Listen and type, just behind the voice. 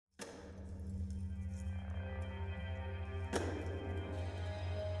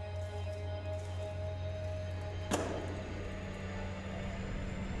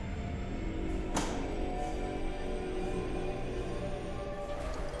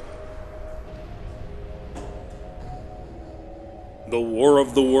The War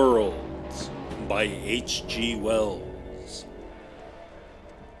of the Worlds by H.G. Wells.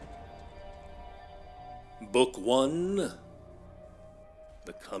 Book 1,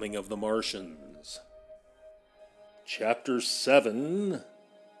 The Coming of the Martians. Chapter 7,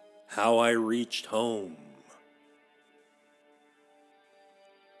 How I Reached Home.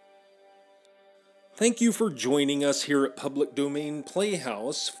 Thank you for joining us here at Public Domain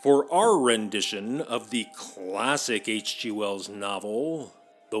Playhouse for our rendition of the classic H.G. Wells novel,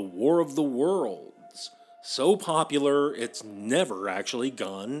 The War of the Worlds. So popular, it's never actually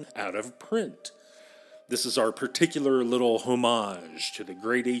gone out of print. This is our particular little homage to the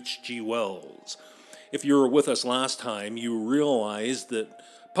great H.G. Wells. If you were with us last time, you realized that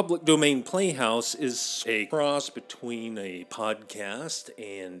Public Domain Playhouse is a cross between a podcast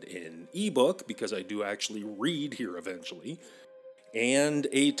and an ebook, because I do actually read here eventually, and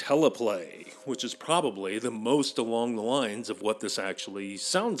a teleplay, which is probably the most along the lines of what this actually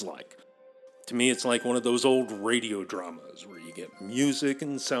sounds like. To me, it's like one of those old radio dramas where you get music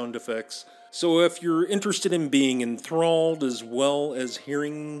and sound effects. So if you're interested in being enthralled as well as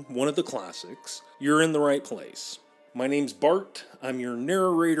hearing one of the classics, you're in the right place. My name's Bart. I'm your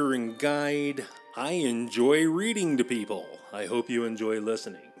narrator and guide. I enjoy reading to people. I hope you enjoy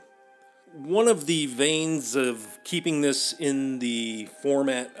listening. One of the veins of keeping this in the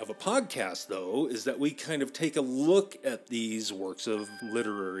format of a podcast, though, is that we kind of take a look at these works of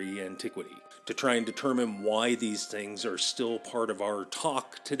literary antiquity to try and determine why these things are still part of our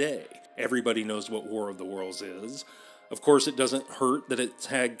talk today. Everybody knows what War of the Worlds is. Of course, it doesn't hurt that it's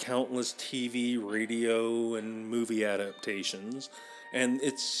had countless TV, radio, and movie adaptations, and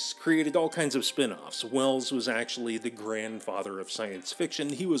it's created all kinds of spin-offs. Wells was actually the grandfather of science fiction.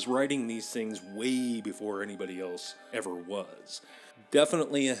 He was writing these things way before anybody else ever was.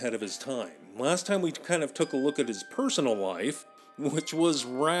 Definitely ahead of his time. Last time we kind of took a look at his personal life, which was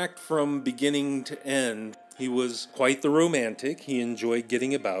racked from beginning to end. He was quite the romantic. He enjoyed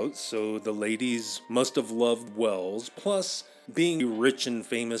getting about, so the ladies must have loved Wells. Plus, being rich and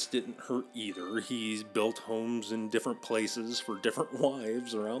famous didn't hurt either. He's built homes in different places for different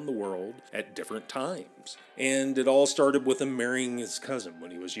wives around the world at different times. And it all started with him marrying his cousin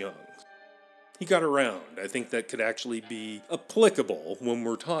when he was young. He got around. I think that could actually be applicable when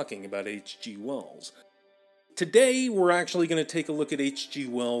we're talking about H.G. Wells. Today, we're actually going to take a look at H.G.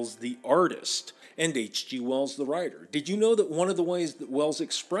 Wells, the artist, and H.G. Wells, the writer. Did you know that one of the ways that Wells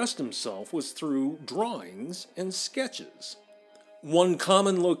expressed himself was through drawings and sketches? One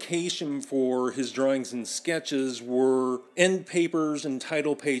common location for his drawings and sketches were end papers and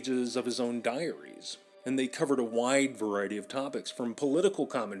title pages of his own diaries. And they covered a wide variety of topics, from political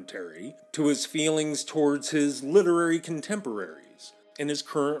commentary to his feelings towards his literary contemporaries and his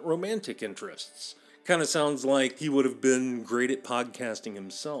current romantic interests. Kind of sounds like he would have been great at podcasting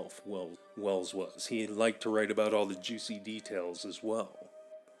himself, Wells was. He liked to write about all the juicy details as well.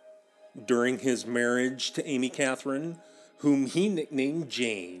 During his marriage to Amy Catherine, whom he nicknamed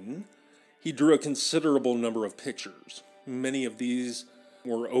Jane, he drew a considerable number of pictures. Many of these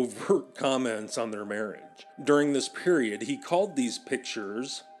were overt comments on their marriage. During this period, he called these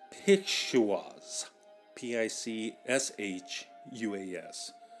pictures pictuas, P-I-C-S-H-U-A-S,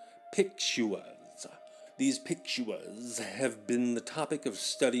 pictuas. These pictuas have been the topic of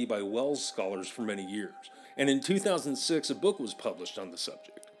study by Wells scholars for many years, and in 2006 a book was published on the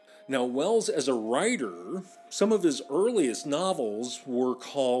subject. Now, Wells as a writer, some of his earliest novels were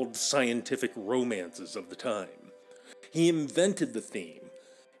called scientific romances of the time. He invented the theme.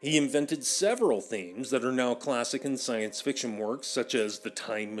 He invented several themes that are now classic in science fiction works, such as The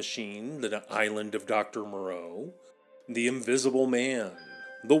Time Machine, The Island of Dr. Moreau, The Invisible Man,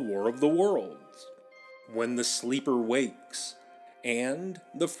 The War of the Worlds, When the Sleeper Wakes, and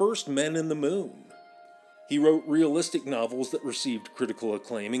The First Men in the Moon. He wrote realistic novels that received critical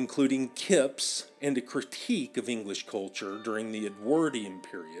acclaim, including Kips and a critique of English culture during the Edwardian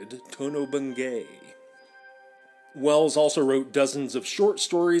period, Tono Bungay. Wells also wrote dozens of short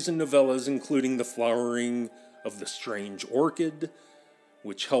stories and novellas, including The Flowering of the Strange Orchid,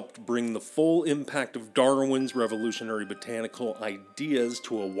 which helped bring the full impact of Darwin's revolutionary botanical ideas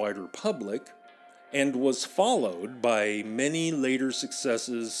to a wider public, and was followed by many later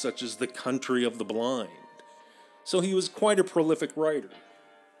successes such as The Country of the Blind. So he was quite a prolific writer.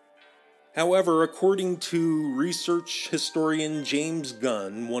 However, according to research historian James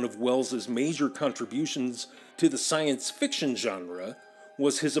Gunn, one of Wells's major contributions to the science fiction genre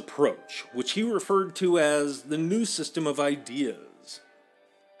was his approach, which he referred to as the new system of ideas.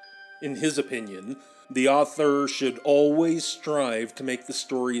 In his opinion, The author should always strive to make the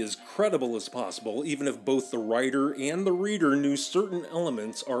story as credible as possible, even if both the writer and the reader knew certain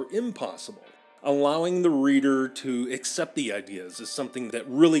elements are impossible, allowing the reader to accept the ideas as something that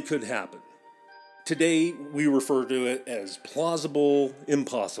really could happen. Today, we refer to it as plausible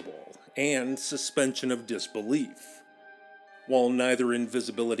impossible and suspension of disbelief. While neither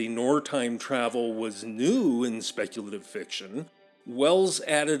invisibility nor time travel was new in speculative fiction, Wells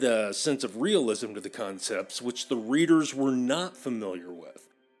added a sense of realism to the concepts which the readers were not familiar with.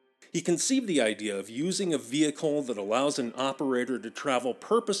 He conceived the idea of using a vehicle that allows an operator to travel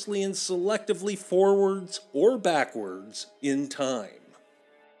purposely and selectively forwards or backwards in time.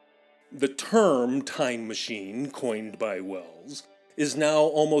 The term time machine, coined by Wells, is now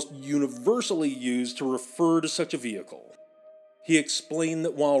almost universally used to refer to such a vehicle. He explained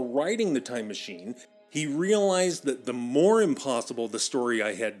that while writing the time machine, he realized that the more impossible the story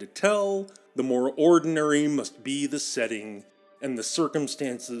I had to tell, the more ordinary must be the setting and the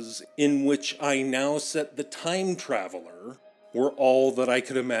circumstances in which I now set the time traveler were all that I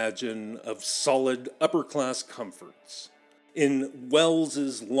could imagine of solid upper-class comforts. In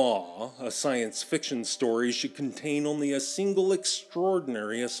Wells's law, a science fiction story should contain only a single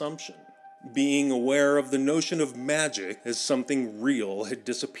extraordinary assumption. Being aware of the notion of magic as something real had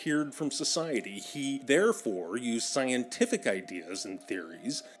disappeared from society, he therefore used scientific ideas and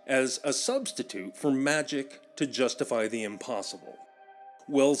theories as a substitute for magic to justify the impossible.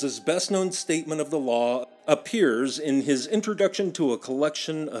 Wells's best-known statement of the law appears in his introduction to a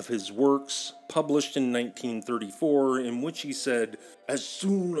collection of his works published in 1934, in which he said, "As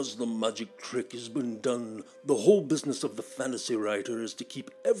soon as the magic trick has been done, the whole business of the fantasy writer is to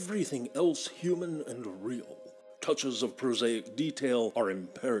keep everything else human and real. Touches of prosaic detail are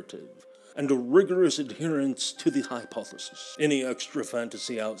imperative, and a rigorous adherence to the hypothesis. Any extra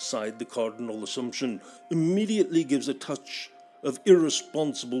fantasy outside the cardinal assumption immediately gives a touch of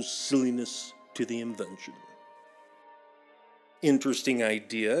irresponsible silliness to the invention." Interesting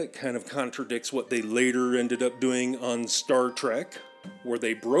idea. It kind of contradicts what they later ended up doing on Star Trek, where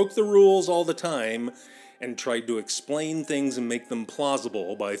they broke the rules all the time and tried to explain things and make them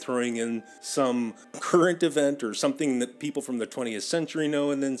plausible by throwing in some current event or something that people from the 20th century know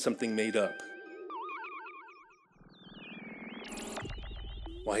and then something made up.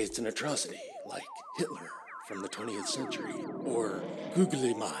 Why, it's an atrocity, like Hitler from the 20th century, or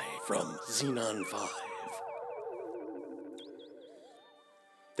Googly Mai from Xenon 5.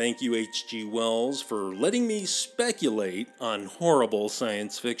 Thank you, H.G. Wells, for letting me speculate on horrible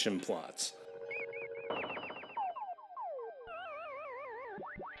science fiction plots.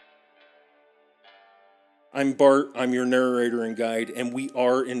 I'm Bart, I'm your narrator and guide, and we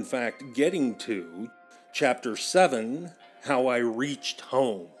are, in fact, getting to Chapter 7, How I Reached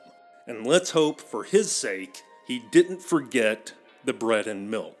Home. And let's hope, for his sake, he didn't forget the bread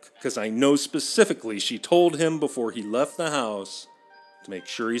and milk, because I know specifically she told him before he left the house to make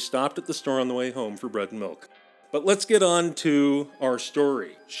sure he stopped at the store on the way home for bread and milk. But let's get on to our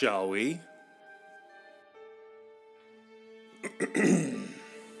story, shall we?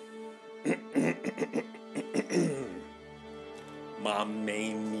 Ma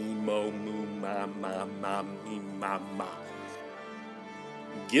me me mo mu ma ma ma me ma ma.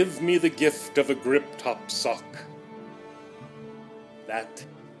 Give me the gift of a grip-top sock. That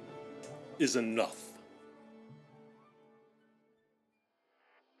is enough.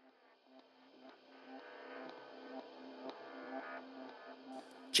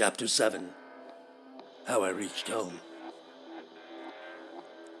 Chapter 7. How I Reached Home.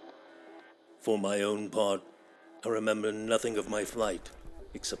 For my own part, I remember nothing of my flight,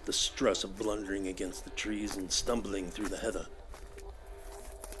 except the stress of blundering against the trees and stumbling through the heather.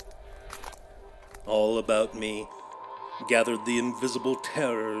 All about me gathered the invisible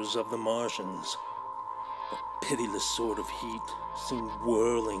terrors of the Martians. A pitiless sword of heat seemed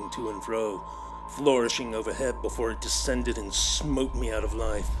whirling to and fro, flourishing overhead before it descended and smote me out of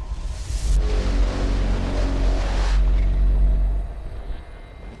life.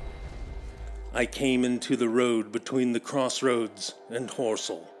 I came into the road between the crossroads and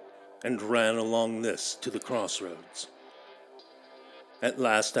Horsell, and ran along this to the crossroads. At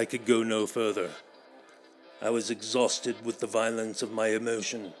last I could go no further. I was exhausted with the violence of my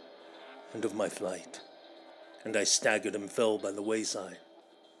emotion and of my flight, and I staggered and fell by the wayside.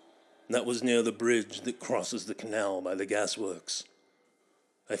 That was near the bridge that crosses the canal by the gasworks.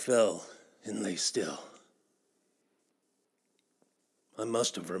 I fell and lay still. I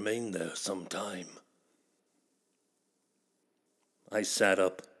must have remained there some time. I sat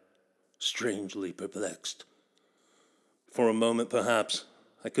up, strangely perplexed. For a moment, perhaps,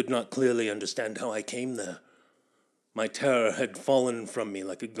 I could not clearly understand how I came there. My terror had fallen from me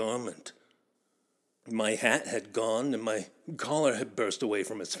like a garment. My hat had gone, and my collar had burst away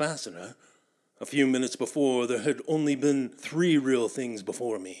from its fastener. A few minutes before, there had only been 3 real things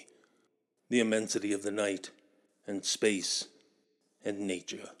before me: the immensity of the night, and space, and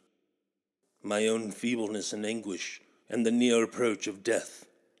nature. My own feebleness and anguish, and the near approach of death.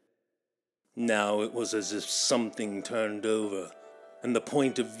 Now it was as if something turned over, and the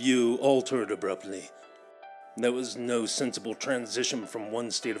point of view altered abruptly. There was no sensible transition from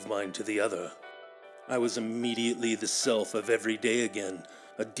one state of mind to the other. I was immediately the self of every day again,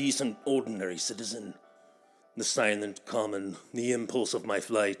 a decent, ordinary citizen. The silent common, the impulse of my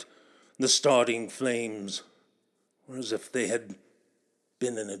flight, the starting flames, were as if they had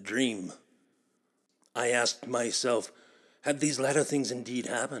been in a dream. I asked myself, had these latter things indeed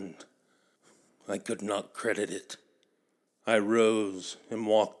happened? I could not credit it. I rose and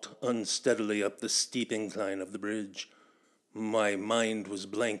walked unsteadily up the steep incline of the bridge. My mind was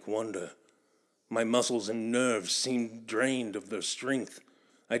blank wonder. My muscles and nerves seemed drained of their strength.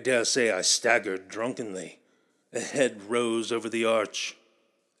 I dare say I staggered drunkenly. A head rose over the arch,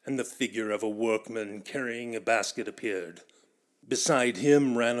 and the figure of a workman carrying a basket appeared. Beside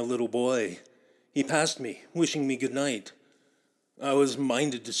him ran a little boy. He passed me, wishing me good night. I was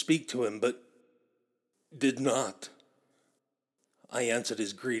minded to speak to him, but did not. I answered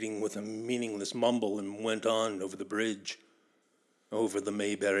his greeting with a meaningless mumble and went on over the bridge. Over the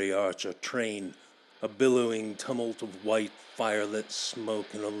Mayberry Arch, a train, a billowing tumult of white, firelit smoke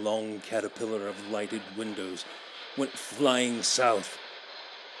and a long caterpillar of lighted windows, went flying south.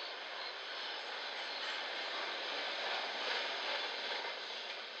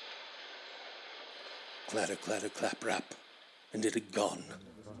 Clatter, clatter, clap, rap, and it had gone.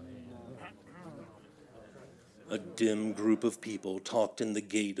 A dim group of people talked in the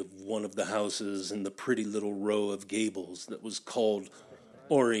gate of one of the houses in the pretty little row of gables that was called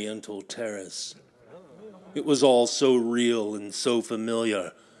Oriental Terrace. It was all so real and so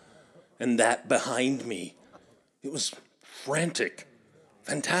familiar, and that behind me, it was frantic,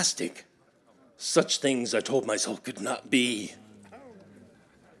 fantastic. Such things, I told myself, could not be.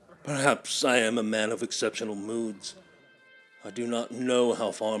 Perhaps I am a man of exceptional moods. I do not know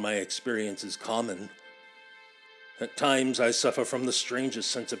how far my experience is common. At times I suffer from the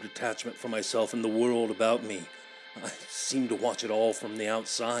strangest sense of detachment from myself and the world about me. I seem to watch it all from the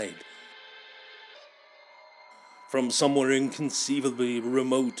outside. From somewhere inconceivably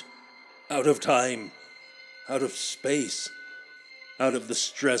remote, out of time, out of space, out of the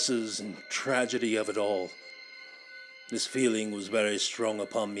stresses and tragedy of it all. This feeling was very strong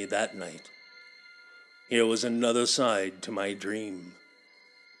upon me that night. Here was another side to my dream.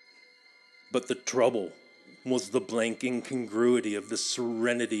 But the trouble was the blank incongruity of the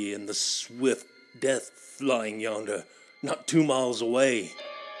serenity and the swift death lying yonder, not 2 miles away.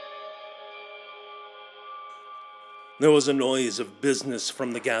 There was a noise of business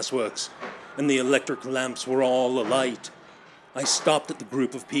from the gasworks, and the electric lamps were all alight. I stopped at the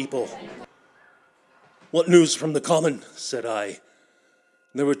group of people. "What news from the common?" said I.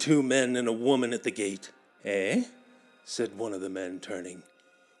 There were 2 men and a woman at the gate. "Eh?" said one of the men, turning.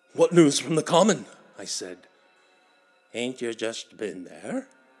 "What news from the common?" I said. "Ain't you just been there?"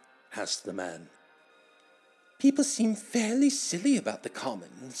 asked the man. "People seem fairly silly about the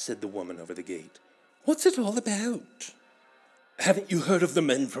common," said the woman over the gate. "What's it all about?" "Haven't you heard of the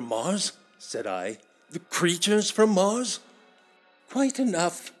men from Mars?" said I. "The creatures from Mars?" "Quite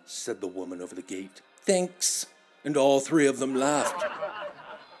enough," said the woman over the gate. "Thanks." And all 3 of them laughed.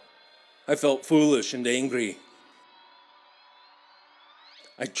 I felt foolish and angry.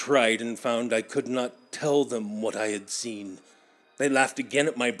 I tried and found I could not tell them what I had seen. They laughed again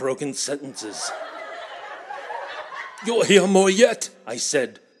at my broken sentences. "You'll hear more yet," I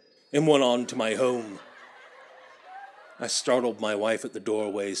said, and went on to my home. I startled my wife at the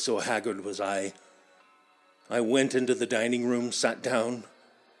doorway, so haggard was I. I went into the dining room, sat down,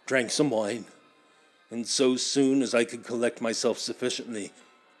 drank some wine, and so soon as I could collect myself sufficiently,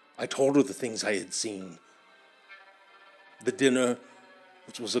 I told her the things I had seen. The dinner,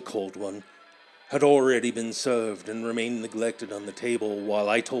 which was a cold one, had already been served and remained neglected on the table while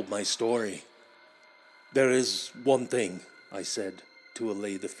I told my story. "There is one thing," I said, to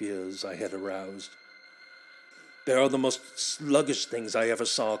allay the fears I had aroused. "There are the most sluggish things I ever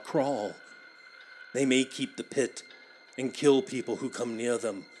saw crawl. They may keep the pit and kill people who come near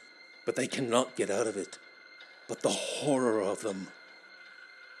them, but they cannot get out of it. But the horror of them."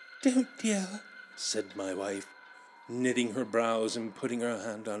 "Don't, dear," said my wife, knitting her brows and putting her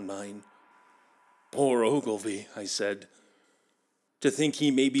hand on mine. "Poor Ogilvy," I said. To think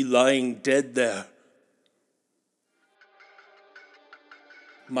he may be lying dead there.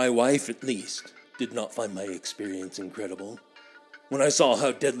 My wife, at least, did not find my experience incredible. When I saw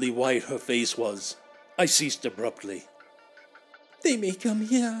how deadly white her face was, I ceased abruptly. "They may come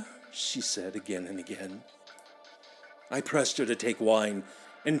here," she said again and again. I pressed her to take wine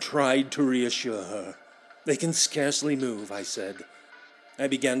and tried to reassure her. "They can scarcely move," I said. I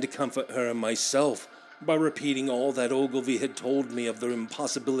began to comfort her and myself by repeating all that Ogilvy had told me of the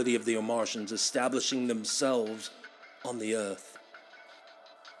impossibility of the Martians establishing themselves on the Earth.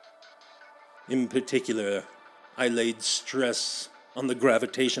 In particular, I laid stress on the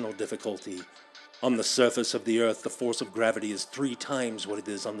gravitational difficulty. On the surface of the Earth, the force of gravity is 3 times what it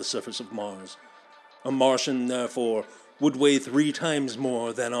is on the surface of Mars. A Martian, therefore, would weigh 3 times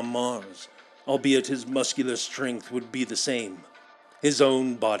more than on Mars, albeit his muscular strength would be the same. His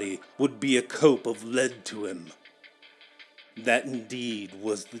own body would be a cope of lead to him. That indeed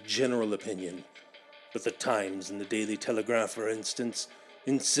was the general opinion, but the Times and the Daily Telegraph, for instance,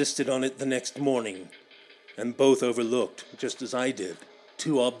 insisted on it the next morning, and both overlooked, just as I did,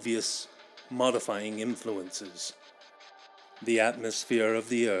 2 obvious modifying influences. The atmosphere of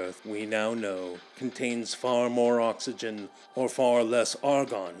the Earth, we now know, contains far more oxygen or far less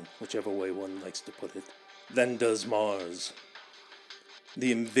argon, whichever way one likes to put it, than does Mars.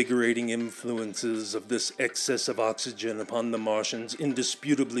 The invigorating influences of this excess of oxygen upon the Martians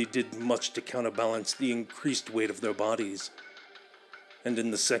indisputably did much to counterbalance the increased weight of their bodies. And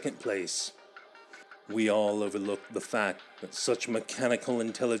in the second place, we all overlooked the fact that such mechanical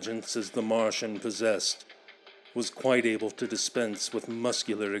intelligence as the Martian possessed was quite able to dispense with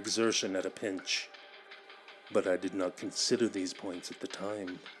muscular exertion at a pinch. But I did not consider these points at the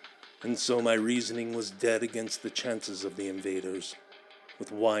time, and so my reasoning was dead against the chances of the invaders.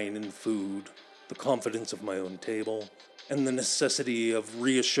 With wine and food, the confidence of my own table, and the necessity of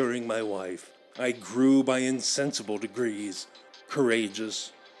reassuring my wife, I grew by insensible degrees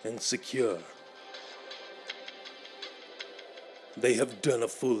courageous and secure. "They have done a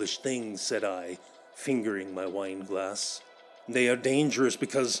foolish thing," said I, fingering my wine glass. "They are dangerous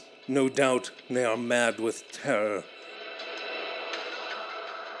because, no doubt, they are mad with terror.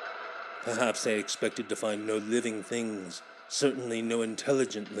 Perhaps they expected to find no living things, certainly no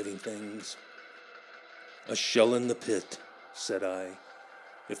intelligent living things." "A shell in the pit," said I,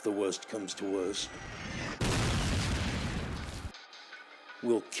 "if the worst comes to worst.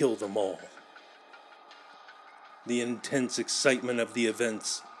 We'll kill them all." The intense excitement of the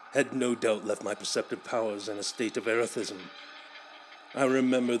events had no doubt left my perceptive powers in a state of erethism. I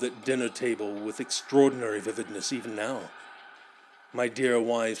remember that dinner table with extraordinary vividness even now. My dear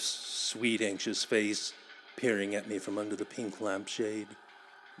wife's sweet, anxious face peering at me from under the pink lampshade,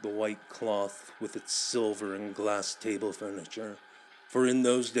 the white cloth with its silver and glass table furniture, for in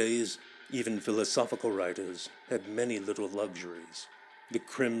those days even philosophical writers had many little luxuries. The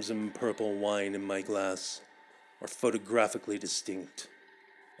crimson purple wine in my glass are photographically distinct.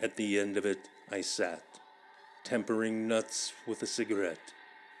 At the end of it I sat, tempering nuts with a cigarette,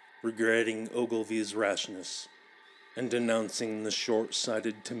 regretting Ogilvy's rashness, and denouncing the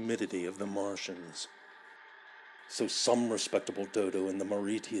short-sighted timidity of the Martians. So some respectable dodo in the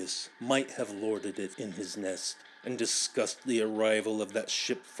Mauritius might have lorded it in his nest and discussed the arrival of that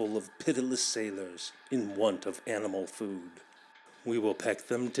ship full of pitiless sailors in want of animal food. "We will peck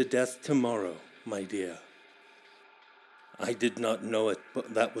them to death tomorrow, my dear." I did not know it,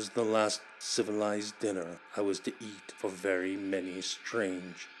 but that was the last civilized dinner I was to eat for very many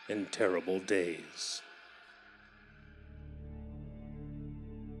strange and terrible days.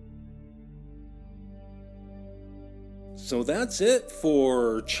 So that's it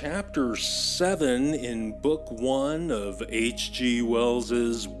for Chapter 7 in Book 1 of H.G.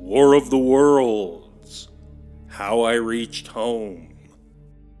 Wells's War of the Worlds, How I Reached Home.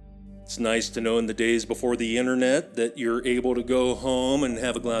 It's nice to know in the days before the internet that you're able to go home and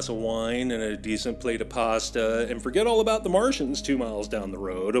have a glass of wine and a decent plate of pasta and forget all about the Martians 2 miles down the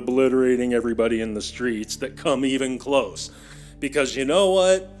road, obliterating everybody in the streets that come even close. Because you know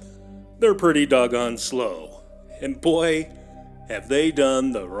what? They're pretty doggone slow. And boy, have they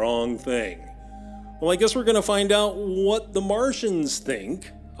done the wrong thing. Well, I guess we're going to find out what the Martians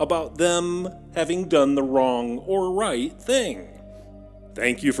think about them having done the wrong or right thing.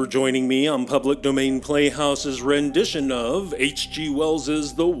 Thank you for joining me on Public Domain Playhouse's rendition of H.G.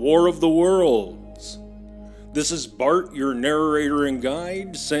 Wells's The War of the Worlds. This is Bart, your narrator and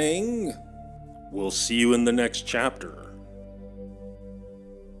guide, saying, we'll see you in the next chapter.